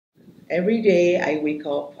Every day I wake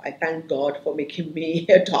up, I thank God for making me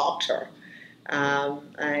a doctor.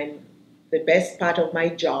 And the best part of my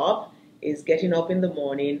job is getting up in the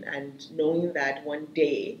morning and knowing that one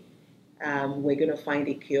day we're going to find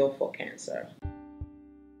a cure for cancer.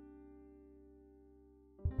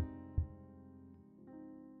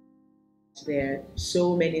 There are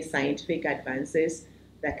so many scientific advances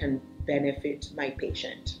that can benefit my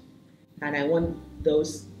patient. And I want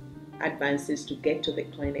those advances to get to the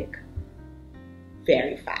clinic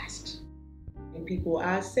very fast. When people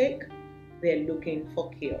are sick, they're looking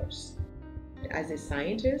for cures. As a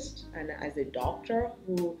scientist and as a doctor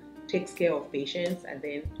who takes care of patients and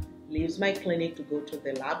then leaves my clinic to go to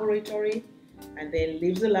the laboratory and then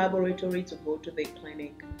leaves the laboratory to go to the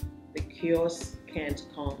clinic, the cures can't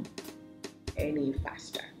come any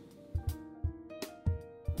faster.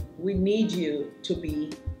 We need you to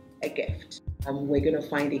be a gift. We're going to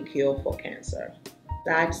find a cure for cancer.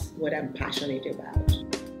 That's what I'm passionate about.